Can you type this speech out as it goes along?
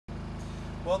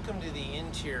Welcome to the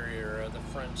interior of the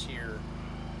Frontier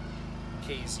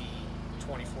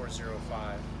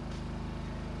KZ2405.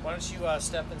 Why don't you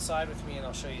step inside with me and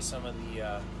I'll show you some of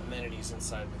the amenities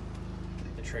inside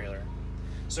the trailer.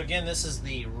 So again, this is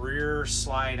the rear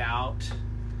slide out,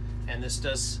 and this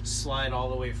does slide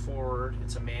all the way forward.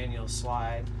 It's a manual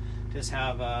slide. It does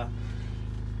have a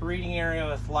reading area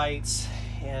with lights,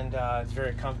 and it's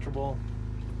very comfortable.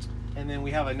 And then we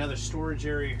have another storage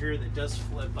area here that does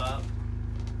flip up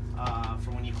for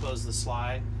when you close the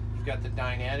slide. You've got the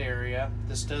dinette area.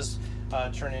 This does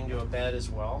turn into a bed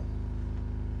as well.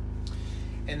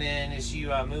 And then as you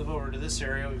move over to this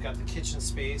area, we've got the kitchen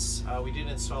space. We did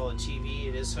install a TV.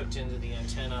 It is hooked into the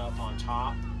antenna up on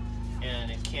top,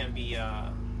 and it can be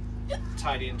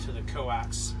tied into the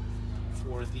coax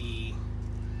for the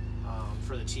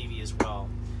TV as well.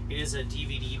 It is a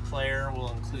DVD player.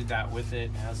 We'll include that with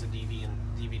it. It has a DVD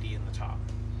in the top.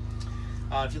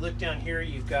 If you look down here,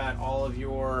 you've got all of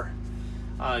your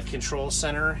control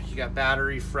center. You got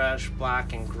battery, fresh,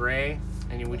 black, and gray,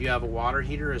 and we do have a water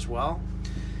heater as well.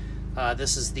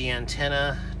 This is the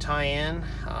antenna tie-in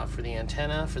for the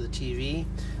antenna for the TV.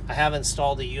 I have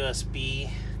installed a USB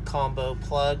combo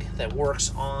plug that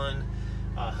works on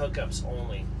hookups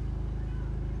only.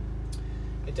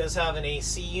 It does have an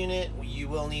AC unit. You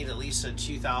will need at least a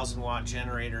 2,000 watt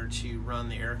generator to run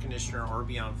the air conditioner or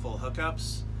be on full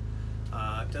hookups.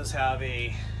 It does have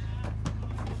a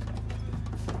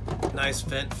nice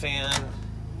vent fan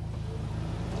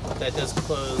that does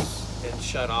close and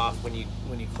shut off when you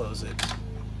close it.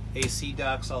 AC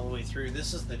ducts all the way through.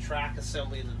 This is the track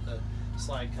assembly that the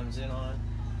slide comes in on.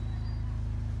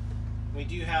 We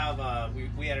do have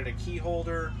we added a key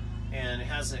holder, and it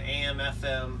has an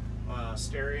AM/FM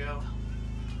stereo.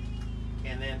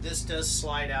 And then this does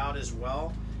slide out as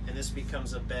well, and this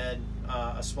becomes a bed,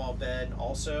 a small bed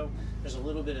also. There's a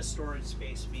little bit of storage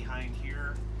space behind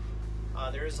here.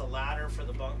 There is a ladder for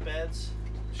the bunk beds.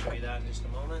 I'll show you that in just a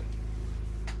moment.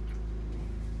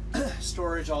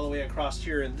 Storage all the way across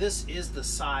here, and this is the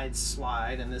side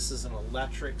slide, and this is an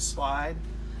electric slide.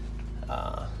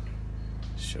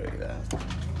 Show you that.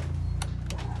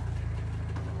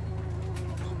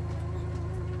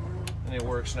 And it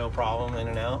works no problem, in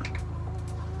and out.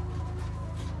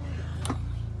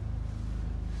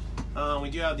 We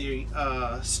do have the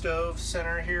stove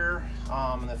center here,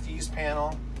 and the fuse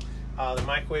panel. The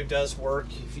microwave does work.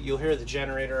 You'll hear the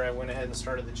generator. I went ahead and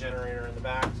started the generator in the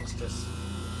back.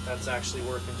 That's actually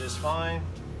working just fine.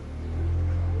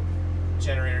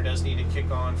 Generator does need to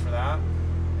kick on for that.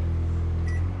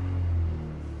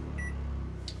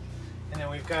 And then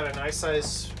we've got a nice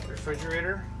size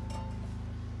refrigerator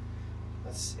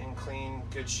that's in clean,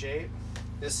 good shape.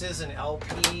 This is an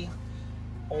LP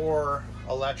or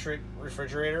electric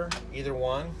refrigerator, either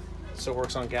one. So it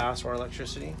works on gas or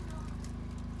electricity.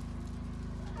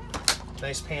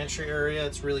 Nice pantry area.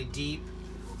 It's really deep.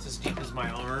 It's as deep as my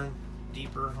arm,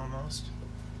 deeper almost.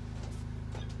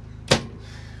 We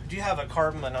do have a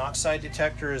carbon monoxide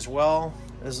detector as well,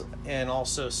 and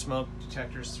also smoke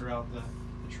detectors throughout the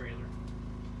trailer.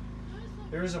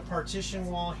 There is a partition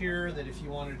wall here that if you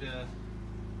wanted to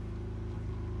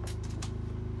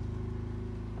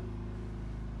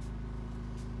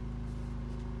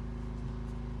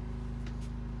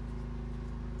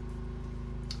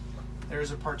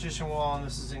There's a partition wall, and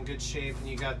this is in good shape, and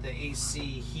you got the AC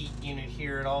heat unit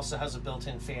here. It also has a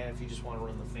built-in fan if you just want to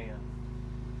run the fan.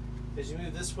 As you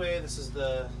move this way, this is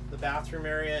the bathroom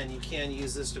area, and you can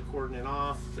use this to cordon it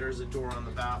off. There's a door on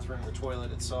the bathroom, the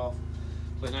toilet itself.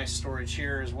 But nice storage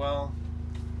here as well,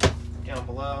 down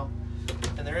below.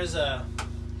 And there's a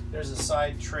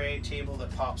side tray table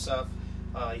that pops up.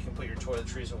 You can put your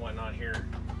toiletries and whatnot here.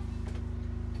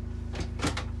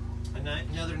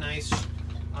 Another nice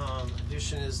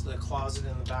addition is the closet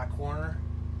in the back corner.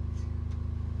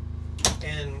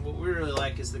 And what we really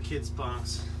like is the kids'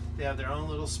 bunks. They have their own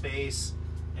little space,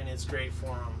 and it's great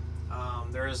for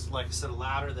them. There is, like I said, a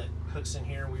ladder that hooks in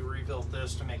here. We rebuilt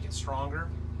this to make it stronger.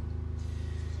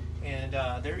 And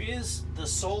there is the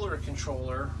solar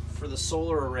controller for the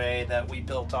solar array that we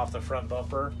built off the front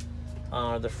bumper,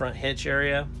 the front hitch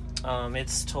area.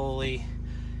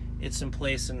 It's in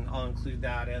place, and I'll include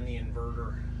that and the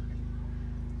inverter.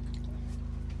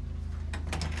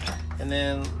 And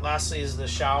then lastly is the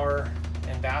shower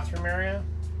and bathroom area.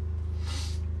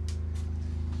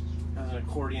 Has an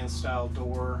accordion style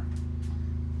door.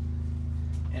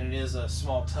 And it is a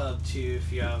small tub too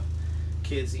if you have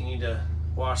kids that you need to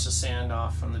wash the sand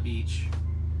off from the beach.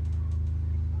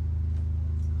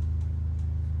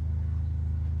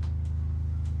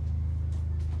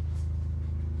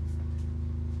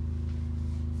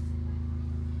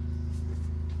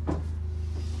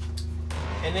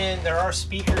 And then there are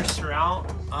speakers throughout.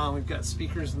 We've got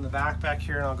speakers in the back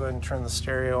here, and I'll go ahead and turn the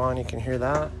stereo on. You can hear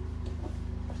that.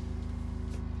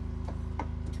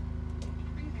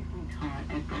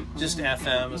 Just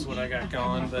FM is what I got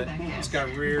going, but it's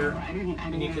got rear,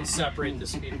 and you can separate the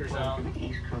speakers out.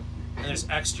 And there's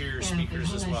exterior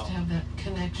speakers as well.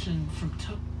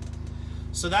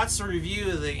 So that's the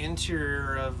review of the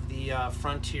interior of the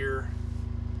Frontier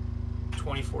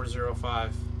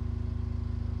 2405.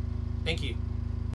 Thank you.